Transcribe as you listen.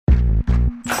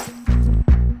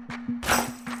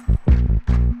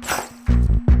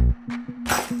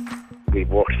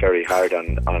very hard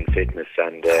on fitness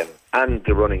and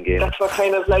the running game. That's what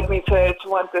kind of led me to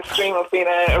want this dream of being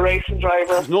a racing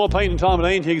driver. There's no point in talking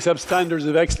about anything except standards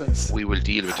of excellence. We will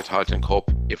deal with the Tailteann Cup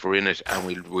if we're in it,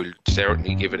 and we'll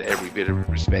certainly give it every bit of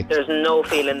respect. There's no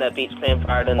feeling that beats playing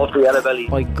for Ireland.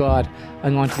 By God,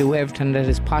 I'm going to do everything that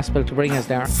is possible to bring us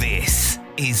there. This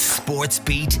is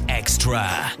SportsBeat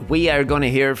Xtra. We are going to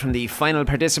hear from the final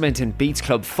participant in Beats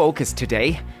Club Focus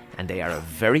today, and they are a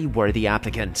very worthy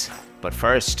applicant. But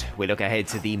first, we look ahead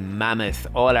to the mammoth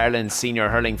All-Ireland Senior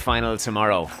Hurling Final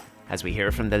tomorrow, as we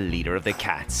hear from the leader of the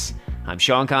Cats. I'm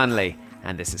Shaun Connolly,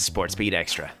 and this is SportsBeat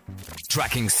Xtra.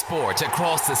 Tracking sport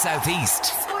across the southeast.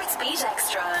 SportsBeat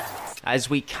Xtra. As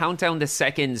we count down the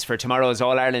seconds for tomorrow's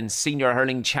All-Ireland Senior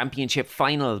Hurling Championship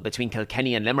Final between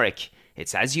Kilkenny and Limerick,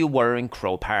 it's as you were in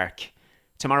Croke Park.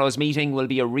 Tomorrow's meeting will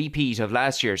be a repeat of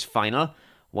last year's final,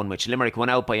 one which Limerick won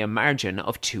out by a margin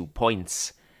of 2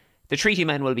 points. The Treaty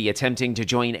Men will be attempting to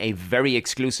join a very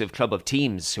exclusive club of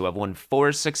teams who have won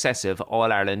 4 successive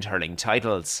All-Ireland hurling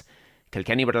titles.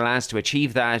 Kilkenny were the last to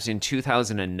achieve that in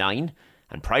 2009,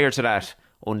 and prior to that,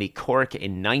 only Cork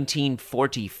in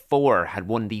 1944 had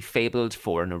won the fabled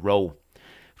 4 in a row.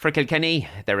 For Kilkenny,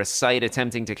 they're a side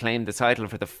attempting to claim the title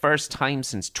for the first time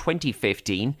since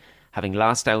 2015, having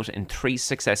lost out in 3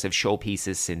 successive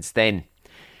showpieces since then.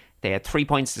 They had 3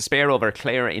 points to spare over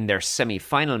Clare in their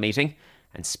semi-final meeting.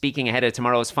 And speaking ahead of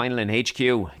tomorrow's final in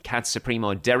HQ, Cats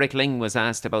Supremo Derek Lyng was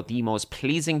asked about the most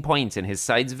pleasing point in his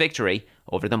side's victory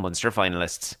over the Munster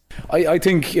finalists. I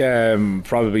think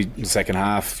probably the second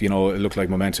half, it looked like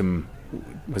momentum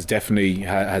was definitely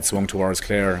had swung towards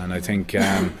Clare, and I think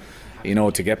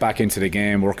to get back into the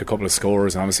game, work a couple of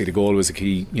scores, and obviously the goal was a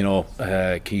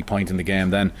key point in the game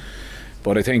then.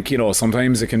 But I think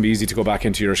sometimes it can be easy to go back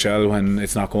into your shell when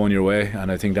it's not going your way, and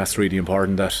I think that's really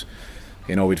important that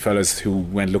we'd fellas who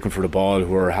went looking for the ball,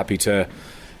 who were happy to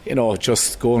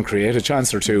just go and create a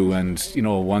chance or two, and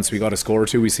once we got a score or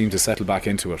two, we seemed to settle back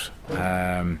into it.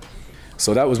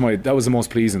 So that was the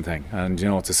most pleasing thing, and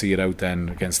to see it out then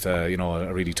against a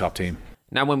really top team.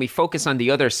 Now, when we focus on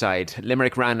the other side,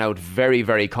 Limerick ran out very,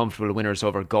 very comfortable winners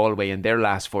over Galway in their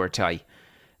last 4 tie.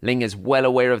 Lyng is well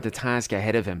aware of the task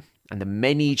ahead of him and the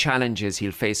many challenges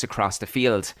he'll face across the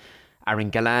field.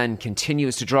 Aaron Gallan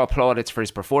continues to draw plaudits for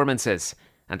his performances,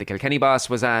 and the Kilkenny boss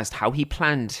was asked how he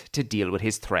planned to deal with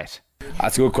his threat.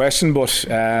 That's a good question, but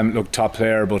look, top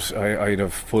player, but I'd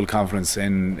have full confidence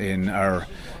in our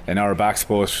backs,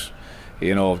 but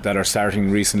that are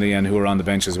starting recently and who are on the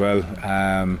bench as well,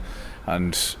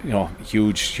 and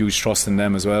huge trust in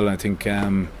them as well. I think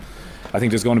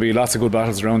there's going to be lots of good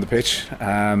battles around the pitch.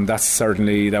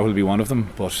 That will be one of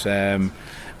them, but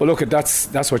look,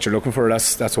 that's what you're looking for.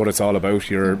 That's what it's all about.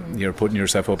 You're putting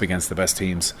yourself up against the best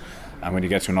teams, and when you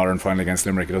get to an All-Ireland final against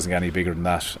Limerick, it doesn't get any bigger than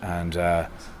that. And but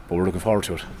we're looking forward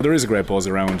to it. There is a great buzz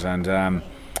around, and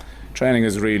training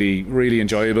is really, really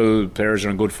enjoyable. Players are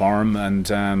in good form, and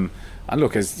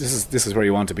look, this is where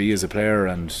you want to be as a player,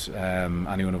 and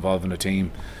anyone involved in the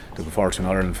team looking forward to an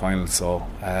All-Ireland final. So.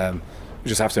 We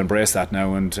just have to embrace that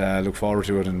now and look forward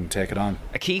to it and take it on.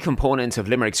 A key component of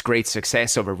Limerick's great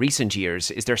success over recent years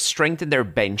is their strength in their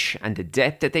bench and the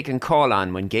depth that they can call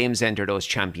on when games enter those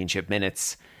championship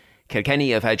minutes. Kilkenny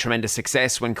have had tremendous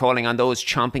success when calling on those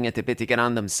chomping at the bit to get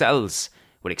on themselves,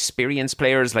 with experienced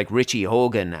players like Richie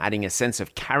Hogan adding a sense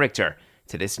of character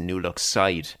to this new-look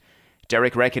side.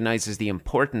 Derek recognises the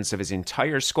importance of his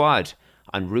entire squad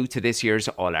en route to this year's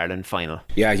All-Ireland final.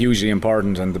 Yeah, hugely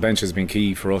important, and the bench has been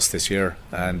key for us this year.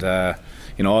 And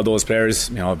all those players,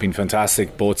 have been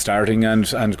fantastic, both starting and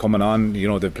coming on.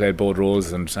 They've played both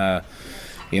roles, and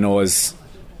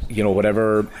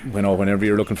whenever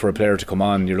you're looking for a player to come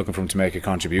on, you're looking for him to make a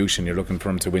contribution. You're looking for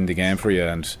him to win the game for you,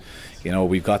 and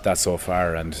we've got that so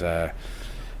far, and.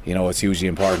 It's hugely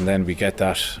important then we get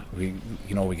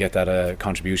that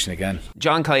contribution again.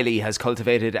 John Kiley has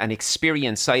cultivated an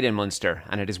experienced side in Munster,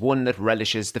 and it is one that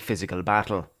relishes the physical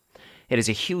battle. It is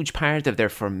a huge part of their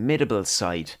formidable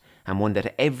side, and one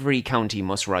that every county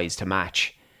must rise to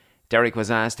match. Derek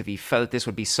was asked if he felt this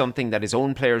would be something that his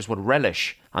own players would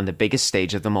relish on the biggest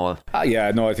stage of them all.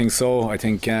 I think so. I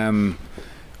think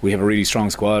we have a really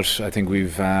strong squad. I think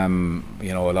we've a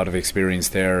lot of experience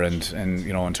there, and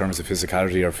in terms of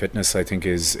physicality or fitness, I think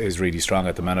is really strong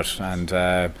at the minute, and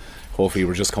hopefully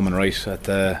we're just coming right at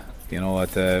the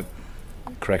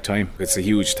correct time. It's a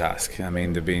huge task. I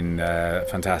mean, they've been a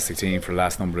fantastic team for the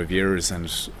last number of years, and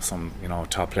some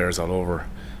top players all over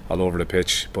the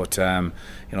pitch, but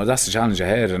that's the challenge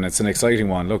ahead, and it's an exciting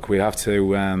one. Look, we have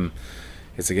to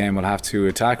it's a game we'll have to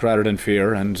attack rather than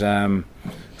fear, and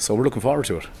So we're looking forward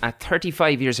to it. At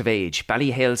 35 years of age,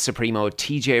 Ballyhale Supremo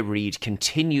TJ Reid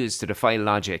continues to defy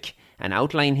logic and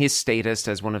outline his status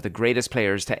as one of the greatest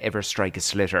players to ever strike a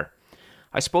slitter.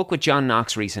 I spoke with John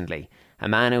Knox recently, a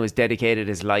man who has dedicated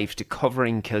his life to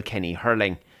covering Kilkenny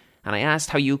hurling, and I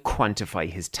asked how you quantify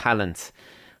his talent.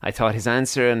 I thought his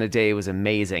answer in the day was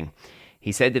amazing.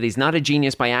 He said that he's not a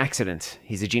genius by accident.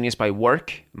 He's a genius by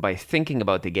work, by thinking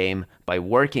about the game, by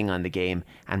working on the game,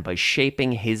 and by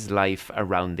shaping his life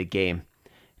around the game.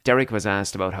 Derek was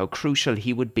asked about how crucial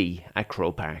he would be at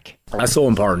Croke Park. That's so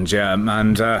important, yeah.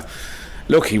 And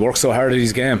look, he works so hard at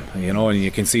his game, you know, and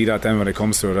you can see that then when it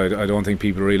comes to it. I don't think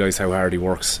people realise how hard he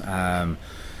works. And,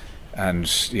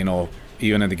 you know,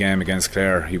 even in the game against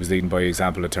Clare, he was leading by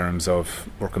example in terms of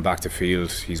working back to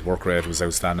field. His work rate was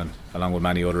outstanding, along with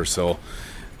many others. So,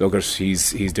 look,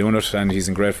 he's doing it and he's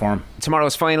in great form.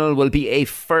 Tomorrow's final will be a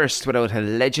first without a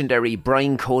legendary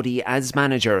Brian Cody as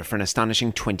manager for an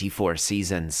astonishing 24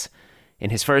 seasons.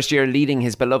 In his first year leading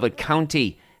his beloved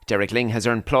county, Derek Lyng has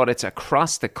earned plaudits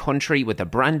across the country with a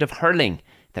brand of hurling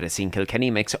that has seen Kilkenny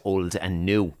mix old and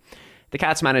new. The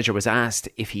Cats manager was asked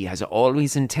if he has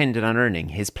always intended on earning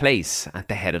his place at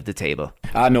the head of the table.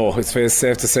 No, it's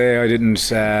safe to say I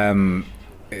didn't.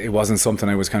 It wasn't something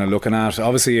I was kind of looking at.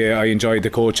 Obviously, I enjoyed the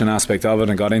coaching aspect of it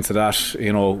and got into that,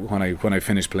 you know, when I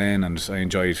finished playing, and I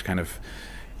enjoyed kind of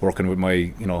working with my,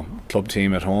 you know, club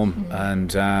team at home.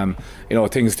 And you know,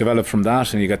 things developed from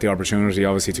that, and you get the opportunity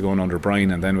obviously to go in under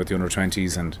Brian and then with the under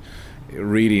 20s, and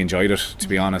really enjoyed it, to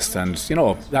be honest. And you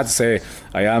know, I have to say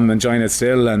I am enjoying it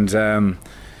still, and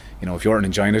you know, if you aren't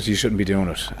enjoying it, you shouldn't be doing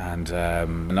it.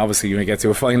 And obviously when you get to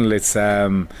a final, it's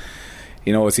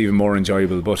you know, it's even more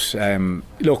enjoyable. But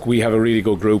look, we have a really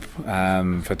good group,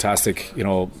 fantastic, you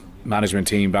know, management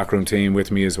team, backroom team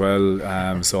with me as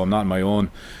well, so I'm not on my own,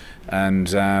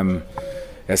 and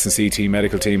S&C team,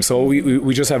 medical team, so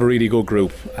we just have a really good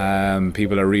group.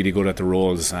 People are really good at the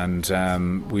roles, and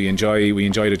we enjoy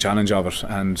the challenge of it.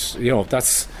 And you know,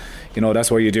 that's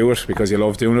why you do it, because you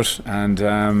love doing it.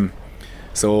 And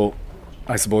so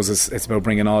I suppose it's about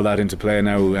bringing all that into play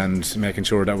now and making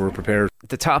sure that we're prepared.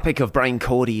 The topic of Brian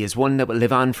Cody is one that will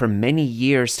live on for many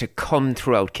years to come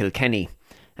throughout Kilkenny.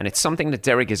 And it's something that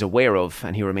Derek is aware of,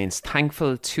 and he remains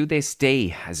thankful to this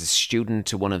day as a student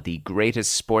to one of the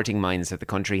greatest sporting minds that the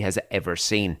country has ever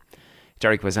seen.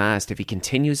 Derek was asked if he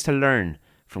continues to learn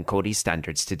from Cody's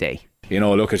standards today. You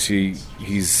know, look,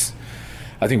 he's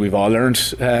I think we've all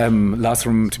learned lots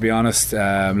from him, to be honest.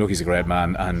 Look, he's a great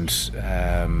man, and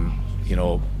you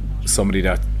know, somebody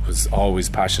that was always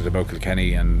passionate about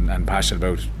Kilkenny and passionate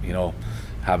about, you know,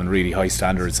 having really high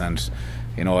standards. And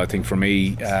you know, I think for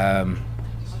me,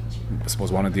 I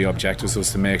suppose one of the objectives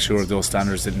was to make sure those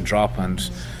standards didn't drop. And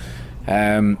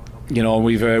you know,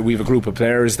 we've a group of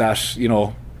players that, you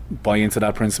know, buy into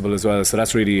that principle as well, so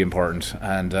that's really important.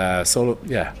 And so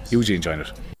yeah, hugely enjoying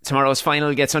it. Tomorrow's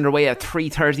final gets underway at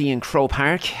 3:30 in Croke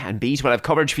Park, and Beat will have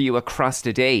coverage for you across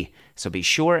the day, so be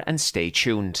sure and stay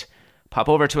tuned. Pop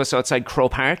over to us outside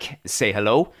Croke Park, say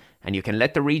hello, and you can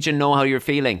let the region know how you're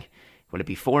feeling. Will it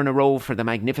be 4 in a row for the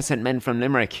magnificent men from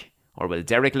Limerick? Or will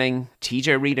Derek Lyng,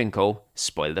 TJ Reid & Co.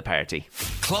 spoil the party?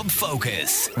 Club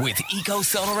Focus with Eco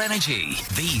Solar Energy.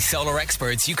 The solar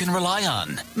experts you can rely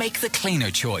on. Make the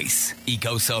cleaner choice.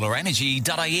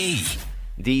 EcoSolarEnergy.ie.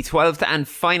 The 12th and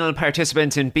final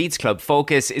participant in Beats Club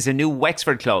Focus is a new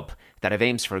Wexford club that have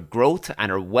aims for growth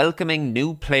and are welcoming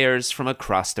new players from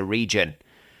across the region.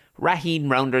 Raheen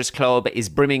Rounders Club is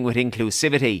brimming with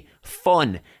inclusivity,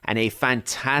 fun and a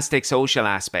fantastic social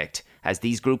aspect, as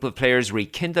these group of players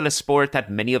rekindle a sport that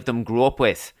many of them grew up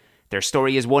with. Their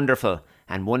story is wonderful,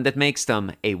 and one that makes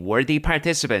them a worthy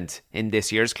participant in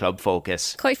this year's Club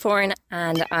Focus. Quite foreign,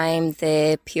 and I'm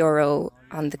the PRO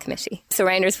on the committee. So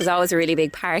Rounders was always a really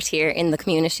big part here in the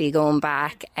community going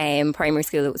back. Primary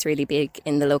school, it was really big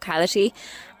in the locality,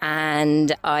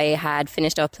 and I had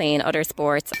finished up playing other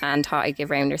sports and thought I'd give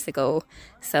Rounders a go.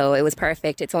 So it was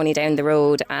perfect. It's only down the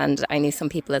road, and I knew some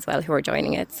people as well who were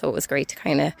joining it, so it was great to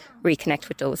kind of reconnect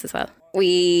with those as well.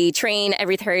 We train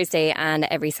every Thursday and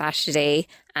every Saturday,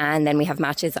 and then we have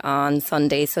matches on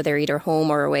Sundays, so they're either home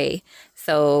or away.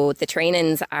 So the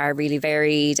trainings are really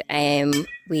varied.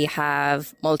 We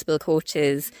have multiple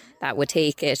coaches that would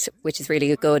take it, which is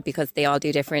really good because they all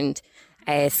do different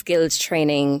skills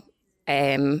training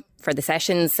for the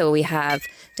sessions. So we have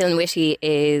Dylan Whitty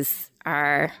is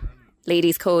our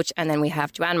ladies coach, and then we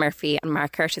have Joanne Murphy and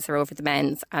Mark Curtis are over the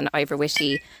men's, and Ivor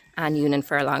Whitty and Ewan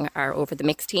Furlong are over the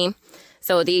mixed team.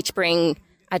 So they each bring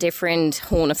a different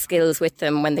hone of skills with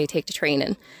them when they take the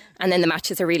training. And then the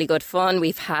matches are really good fun.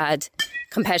 We've had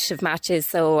competitive matches,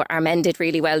 so our men did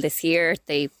really well this year.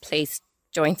 They placed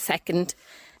joint second.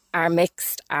 Our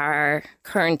mixed are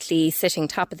currently sitting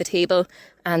top of the table,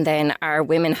 and then our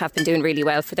women have been doing really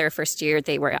well for their first year.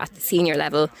 They were at the senior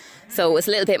level, so it was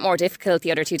a little bit more difficult.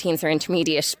 The other two teams are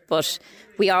intermediate, but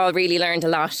we all really learned a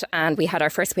lot, and we had our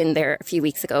first win there a few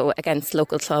weeks ago against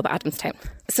local club Adamstown.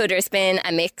 So there's been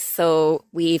a mix. So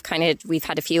we've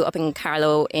had a few up in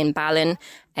Carlow, in Ballin.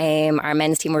 Our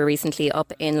men's team were recently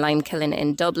up in Limekiln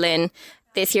in Dublin.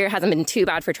 This year hasn't been too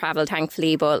bad for travel,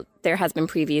 thankfully, but there has been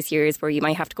previous years where you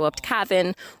might have to go up to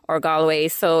Cavan or Galway.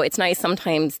 So it's nice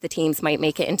sometimes the teams might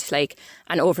make it into like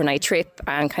an overnight trip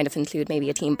and kind of include maybe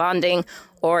a team bonding.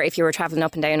 Or if you were travelling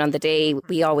up and down on the day,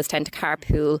 we always tend to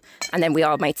carpool, and then we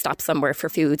all might stop somewhere for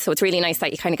food. So it's really nice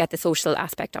that you kind of get the social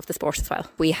aspect of the sport as well.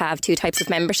 We have 2 types of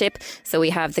membership. So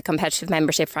we have the competitive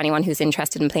membership for anyone who's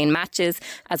interested in playing matches,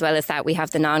 as well as that we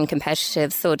have the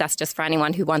non-competitive. So that's just for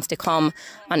anyone who wants to come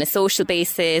on a social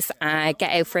basis, get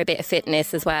out for a bit of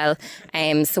fitness as well.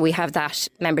 So we have that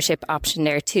membership option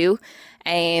there too.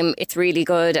 It's really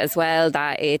good as well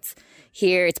that it's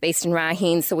based in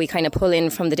Raheen, so we kind of pull in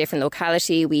from the different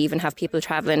locality. We even have people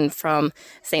travelling from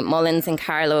St Mullins and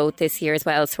Carlow this year as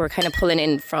well, so we're kind of pulling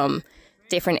in from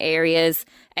different areas.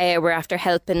 We're after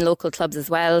helping local clubs as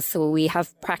well, so we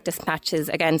have practice matches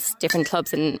against different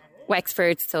clubs in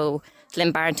Wexford. So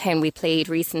Glenbarntown we played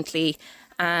recently,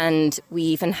 and we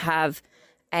even have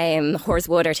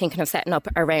Horswood are thinking of setting up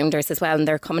our rounders as well, and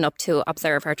they're coming up to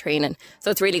observe our training.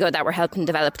 So it's really good that we're helping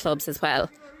develop clubs as well.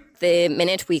 The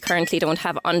minute we currently don't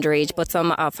have underage, but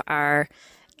some of our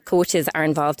coaches are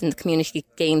involved in the community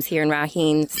games here in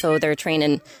Raheen, so they're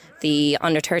training the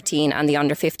under 13 and the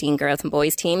under 15 girls and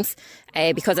boys teams.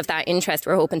 Because of that interest,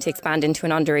 we're hoping to expand into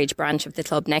an underage branch of the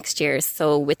club next year.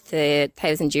 So with the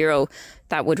 €1,000,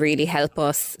 that would really help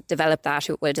us develop that.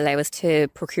 It would allow us to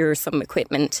procure some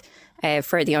equipment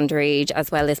for the underage, as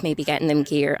well as maybe getting them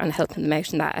gear and helping them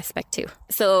out in that aspect too.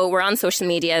 So we're on social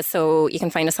media, so you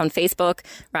can find us on Facebook,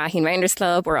 Raheen Rounders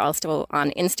Club. We're also on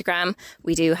Instagram.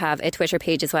 We do have a Twitter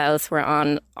page as well, so we're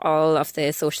on all of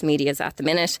the social medias at the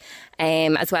minute.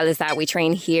 As well as that, we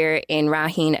train here in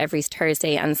Raheen every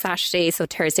Thursday and Saturday. So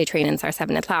Thursday trainings are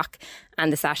 7 o'clock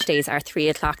and the Saturdays are 3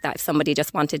 o'clock, that if somebody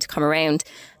just wanted to come around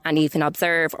and even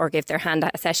observe or give their hand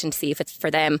at a session to see if it's for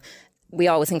them, we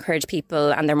always encourage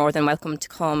people, and they're more than welcome to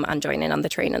come and join in on the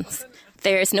trainings.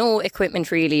 There's no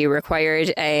equipment really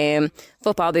required.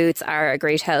 Football boots are a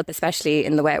great help, especially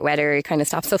in the wet weather. It kind of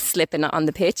stops us slipping on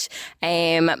the pitch.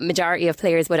 Majority of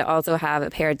players would also have a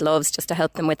pair of gloves just to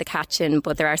help them with the catching,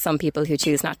 but there are some people who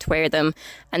choose not to wear them.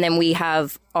 And then we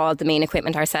have all the main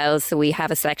equipment ourselves. So we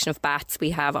have a selection of bats,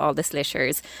 we have all the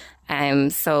slitters.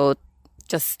 So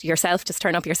just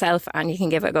turn up yourself and you can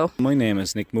give it a go. My name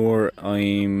is Nick Moore.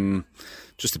 I'm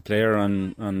just a player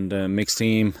on the mixed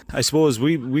team. I suppose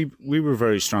we were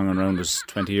very strong on rounders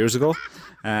 20 years ago,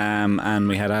 and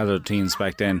we had adult teams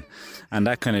back then, and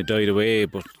that kind of died away.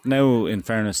 But now, in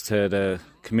fairness to the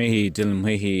Committee, Dylan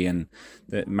Whitty and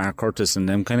Mark Curtis and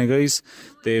them kind of guys,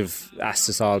 they've asked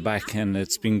us all back, and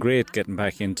it's been great getting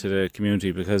back into the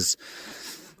community, because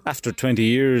after 20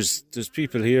 years there's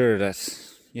people here that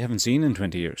you haven't seen in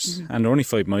 20 years, and they're only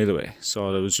 5 miles away.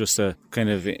 So there was just a kind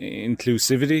of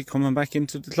inclusivity coming back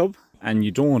into the club, and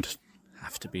you don't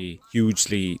have to be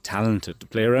hugely talented to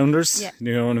play rounders. Yeah.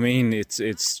 You know what I mean?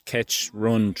 It's catch,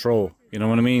 run, throw. You know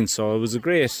what I mean? So it was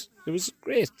great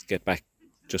to get back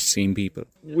just seeing people.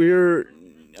 We're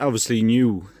obviously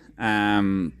new,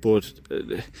 but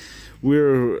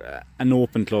we're an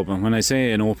open club, and when I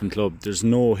say an open club, there's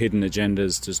no hidden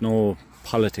agendas, there's no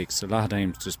politics. A lot of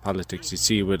times there's politics you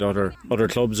see with other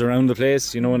clubs around the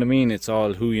place, you know what I mean? It's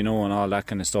all who you know and all that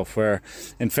kind of stuff, where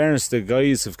in fairness the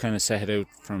guys have kind of set it out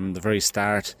from the very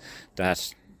start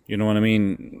that, you know what I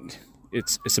mean,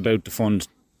 it's about the fun,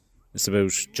 it's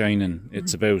about joining,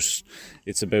 it's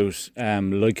about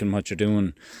liking what you're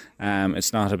doing.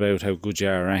 It's not about how good you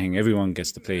are or anything. Everyone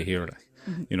gets to play here,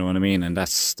 like, you know what I mean? And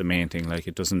that's the main thing. Like,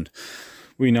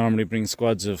 we normally bring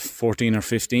squads of 14 or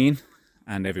 15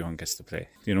 and everyone gets to play.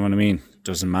 You know what I mean?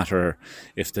 Doesn't matter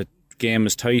if the game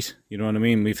is tight, you know what I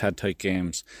mean? We've had tight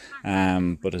games,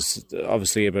 but it's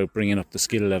obviously about bringing up the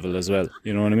skill level as well,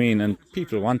 you know what I mean? And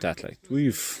people want that. Like,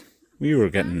 we were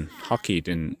getting hockeyed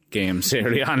in games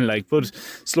early on, like, but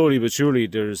slowly but surely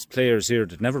there's players here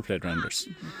that never played rounders,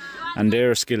 and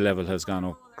their skill level has gone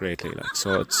up greatly, like,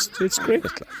 so it's great,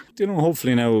 like, you know.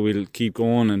 Hopefully now we'll keep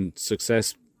going, and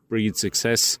success breeds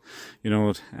success, you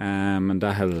know, and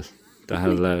that'll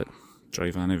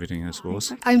drive on everything, I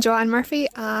suppose. I'm Joanne Murphy,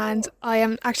 and I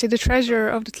am actually the treasurer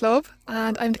of the club,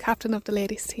 and I'm the captain of the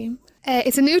ladies team.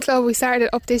 It's a new club. We started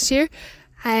it up this year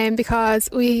because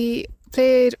we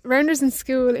played rounders in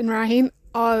school in Raheen,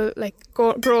 all like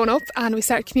grown up, and we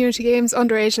started community games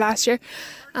underage last year,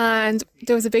 and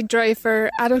there was a big drive for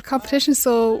adult competition,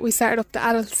 so we started up the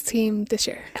adults team this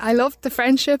year. I loved the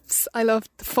friendships, I loved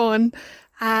the fun.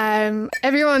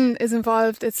 Everyone is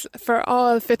involved. It's for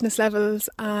all fitness levels,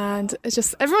 and it's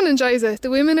just everyone enjoys it.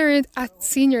 The women are at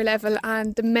senior level,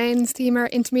 and the men's team are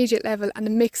intermediate level, and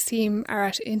the mixed team are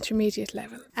at intermediate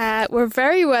level. We're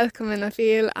very welcoming, I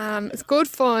feel. It's good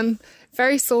fun,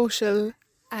 very social.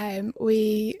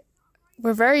 We're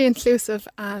very inclusive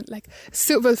and like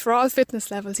suitable for all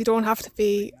fitness levels. You don't have to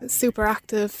be super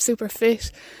active, super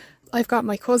fit. I've got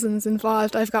my cousins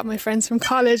involved. I've got my friends from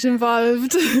college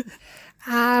involved.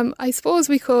 I suppose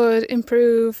we could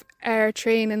improve our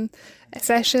training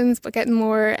sessions by getting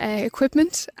more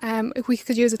equipment. If we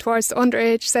could use it towards the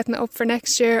underage, setting it up for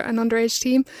next year, an underage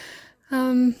team.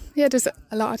 There's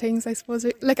a lot of things, I suppose.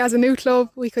 Like as a new club,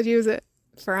 we could use it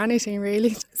for anything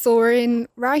really. So we're in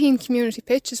Raheen Community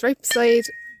Pitch, it's right beside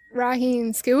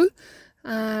Raheen School,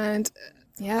 and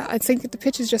I think the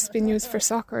pitch has just been used for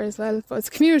soccer as well, but it's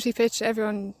a community pitch,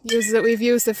 everyone uses it. We've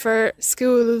used it for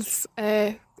schools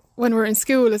when we're in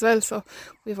school as well, so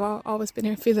we've always been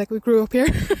here, feel like we grew up here.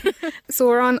 So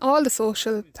we're on all the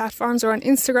social platforms. We're on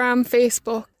Instagram,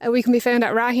 Facebook. We can be found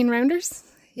at Raheen Rounders.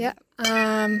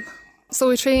 So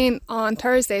we train on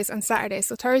Thursdays and Saturdays.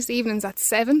 So Thursday evenings at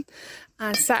 7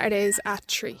 and Saturdays at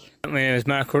 3. My name is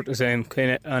Mark Curtis. I'm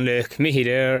kind of on the committee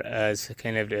there as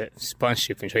kind of the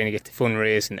sponsorship and trying to get the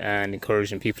fundraising and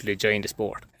encouraging people to join the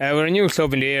sport. We're a new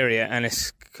club in the area, and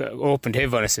it's open to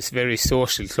everyone. It's a very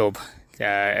social club.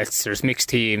 There's mixed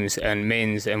teams and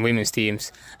men's and women's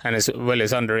teams, and as well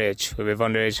as underage. We have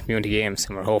underage community games,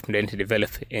 and we're hoping then to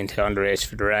develop into underage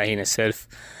for the Raheen itself.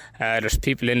 There's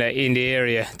people in the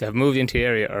area that have moved into the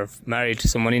area or married to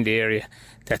someone in the area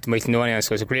that might know anyone,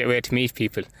 so it's a great way to meet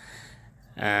people,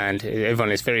 and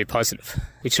everyone is very positive.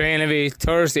 We train every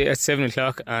Thursday at 7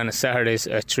 o'clock and Saturdays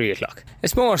at 3 o'clock.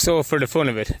 It's more so for the fun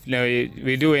of it. Now,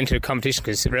 we do enter the competition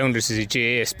because Rounders is a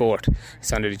GAA sport.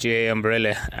 It's under the GAA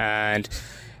umbrella, and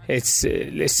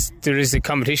there is a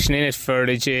competition in it for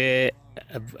the GAA,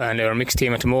 and our mixed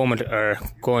team at the moment are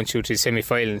going through to the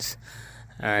semi-finals.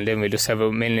 And then we just have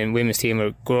a men and women's team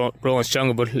are growing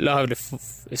stronger, but a lot of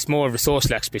it's more of a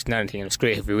social aspect than anything, and it's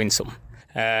great if we win something.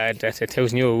 That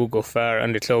 €1,000 will go far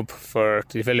on the club to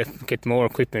develop, get more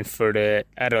equipment for the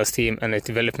adults team and the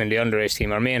development of the underage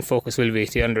team. Our main focus will be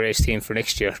the underage team for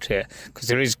next year, because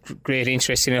there is great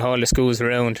interest in all the schools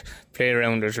around,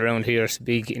 play-rounders around here. It's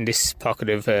big in this pocket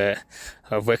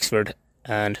of Wexford,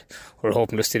 and we're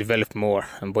hoping just to develop more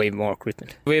and buy more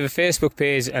equipment. We have a Facebook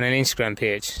page and an Instagram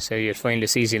page, so you'll find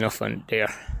us easy enough on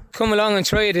there. Come along and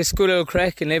try it, it's good old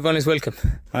crack, and everyone is welcome.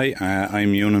 Hi,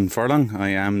 I'm Ewan Furlong. I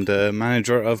am the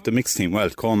manager of the mixed team. Well,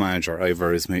 co-manager.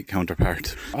 Ivor is my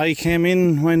counterpart. I came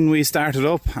in when we started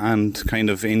up and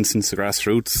kind of in since the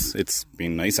grassroots. It's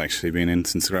been nice actually being in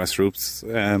since the grassroots.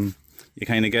 You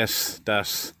kind of get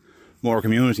that more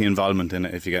community involvement in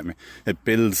it, if you get me. It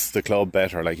builds the club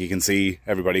better. Like, you can see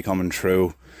everybody coming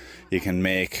through. You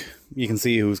can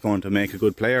see who's going to make a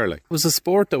good player. Like, it was a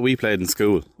sport that we played in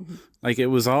school. Like, it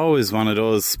was always one of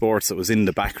those sports that was in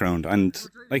the background. And,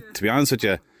 like, to be honest with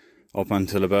you, up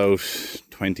until about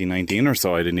 2019 or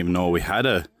so, I didn't even know we had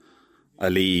a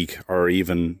league or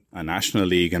even a national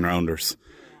league in Rounders.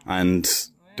 And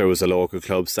there was a local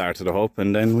club started up,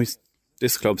 and then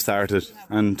this club started,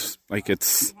 and, like,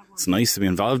 it's nice to be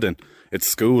involved in. It's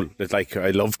school. I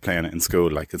loved playing it in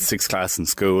school. Like, it's 6th class in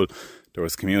school. There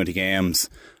was community games,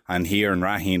 and here in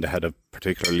Raheen they had a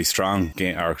particularly strong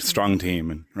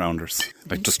team in Rounders.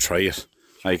 Like, just try it.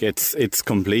 Like, it's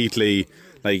completely,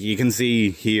 like, you can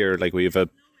see here, like, we have a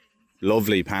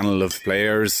lovely panel of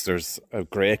players. There's a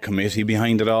great committee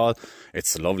behind it all.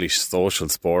 It's a lovely social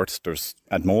sport.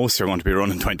 At most you're going to be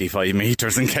running 25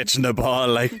 metres and catching the ball.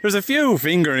 Like, there's a few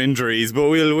finger injuries, but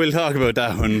we'll talk about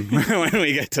that when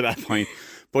we get to that point.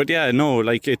 But yeah, no,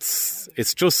 like, it's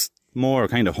just more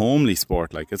kind of homely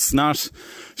sport. Like, it's not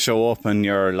show up and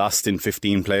you're lost in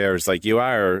 15 players. Like, you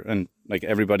are, and like,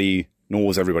 everybody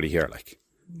knows everybody here. Like,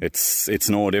 it's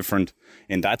no different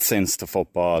in that sense to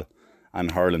football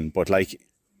and hurling, but like,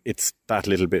 it's that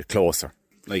little bit closer.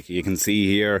 Like, you can see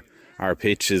here, our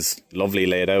pitch is lovely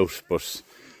laid out, but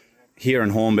here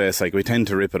in home base, like, we tend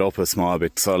to rip it up a small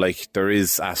bit. So, like, there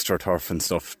is AstroTurf and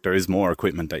stuff. There is more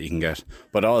equipment that you can get,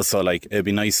 but also, like, it'd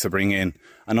be nice to bring in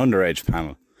an underage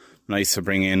panel. Nice to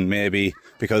bring in, maybe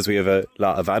because we have a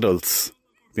lot of adults,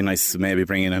 it'd be nice to maybe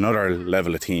bring in another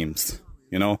level of teams,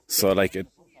 you know. So, like,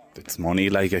 it's money.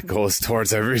 Like, it goes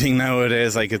towards everything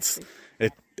nowadays. Like,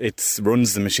 it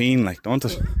runs the machine, like, don't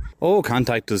it? Oh,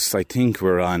 contact us. I think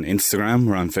we're on Instagram,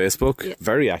 we're on Facebook. Yeah.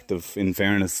 Very active, in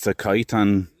fairness to Kite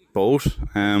on both.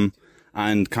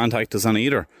 And contact us on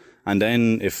either. And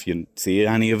then if you see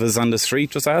any of us on the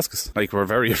street, just ask us. Like, we're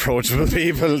very approachable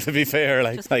people, to be fair.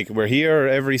 Like we're here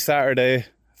every Saturday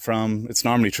it's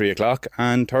normally 3 o'clock,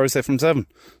 and Thursday from 7.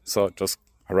 So just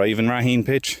arrive in Raheen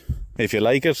pitch. If you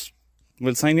like it,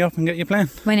 we'll sign you up and get you playing.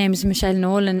 My name is Michelle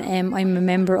Nolan. I'm a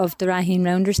member of the Raheen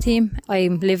Rounders team. I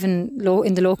live in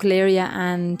the local area,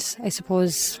 and I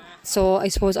suppose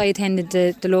I attended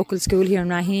the local school here in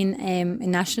Raheen,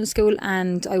 in national school,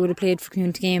 and I would have played for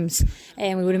community games.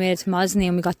 We would have made it to Mosney,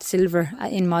 and we got the silver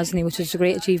in Mosney, which was a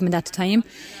great achievement at the time.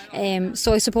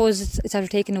 So I suppose it's after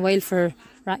taking a while for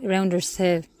Rounders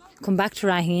to come back to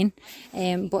Raheen,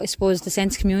 but I suppose the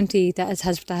sense of community that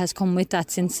has come with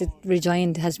that since it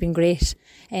rejoined has been great,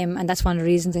 and that's one of the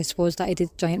reasons I suppose that I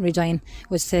did rejoin,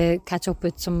 was to catch up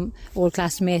with some old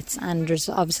classmates, and there's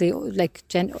obviously like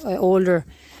older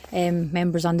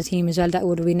members on the team as well that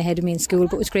would have been ahead of me in school,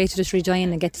 but it was great to just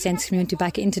rejoin and get the sense of community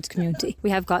back into the community. We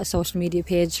have got a social media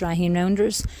page, Raheen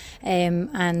Rounders,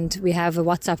 and we have a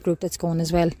WhatsApp group that's going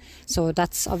as well, so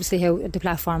that's obviously how the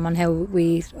platform on how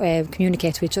we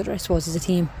communicate to each other, I suppose, as a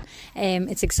team.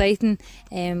 It's exciting,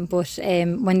 but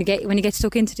when you get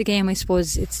stuck into the game, I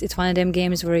suppose it's one of them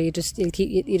games where you'll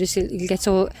get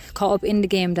so caught up in the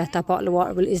game that bottle of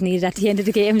water is needed at the end of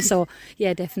the game. So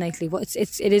yeah, definitely, but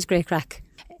it is great crack.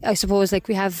 I suppose like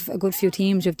we have a good few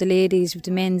teams. We have the ladies, we have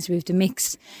the men's, we have the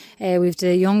mixed, we have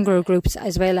the younger groups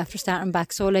as well after starting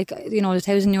back. So like, the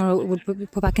 €1,000 would be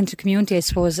put back into the community, I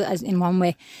suppose, as in one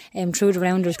way, through the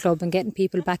Rounders Club, and getting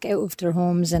people back out of their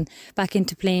homes and back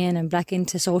into playing and back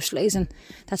into socialising.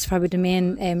 That's probably the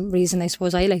main reason I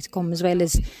suppose I like to come as well,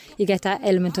 is you get that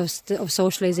element of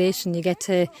socialisation. You get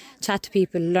to chat to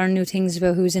people, learn new things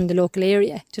about who's in the local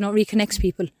area. Reconnects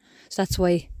people. So that's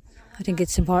why I think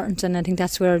it's important, and I think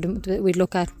that's where we'd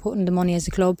look at putting the money as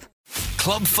a club.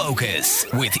 Club Focus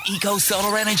with Eco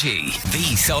Solar Energy,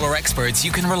 the solar experts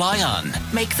you can rely on.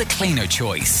 Make the cleaner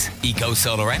choice.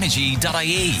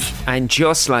 EcoSolarEnergy.ie. And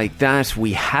just like that,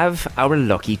 we have our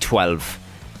lucky 12.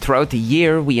 Throughout the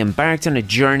year, we embarked on a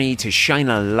journey to shine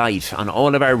a light on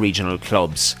all of our regional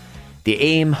clubs. The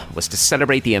aim was to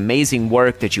celebrate the amazing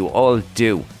work that you all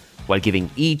do, while giving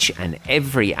each and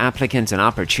every applicant an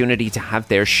opportunity to have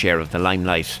their share of the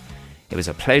limelight. It was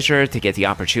a pleasure to get the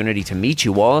opportunity to meet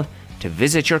you all, to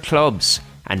visit your clubs,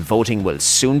 and voting will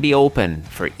soon be open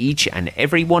for each and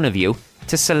every one of you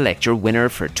to select your winner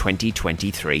for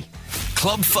 2023.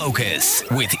 Club Focus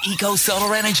with Eco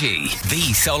Solar Energy,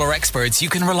 the solar experts you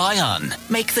can rely on.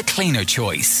 Make the cleaner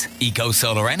choice.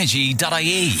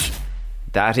 EcoSolarEnergy.ie.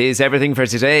 That is everything for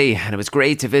today, and it was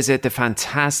great to visit the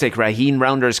fantastic Raheen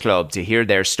Rounders Club to hear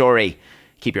their story.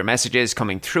 Keep your messages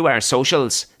coming through our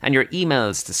socials and your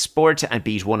emails to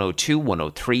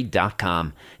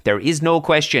sport@beat102103.com. There is no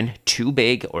question too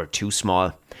big or too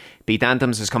small. Beat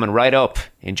Anthems is coming right up.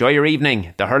 Enjoy your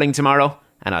evening, the hurling tomorrow,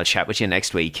 and I'll chat with you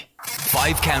next week.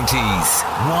 5 counties,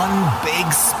 one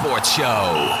big sports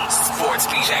show.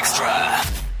 SportsBeat Xtra.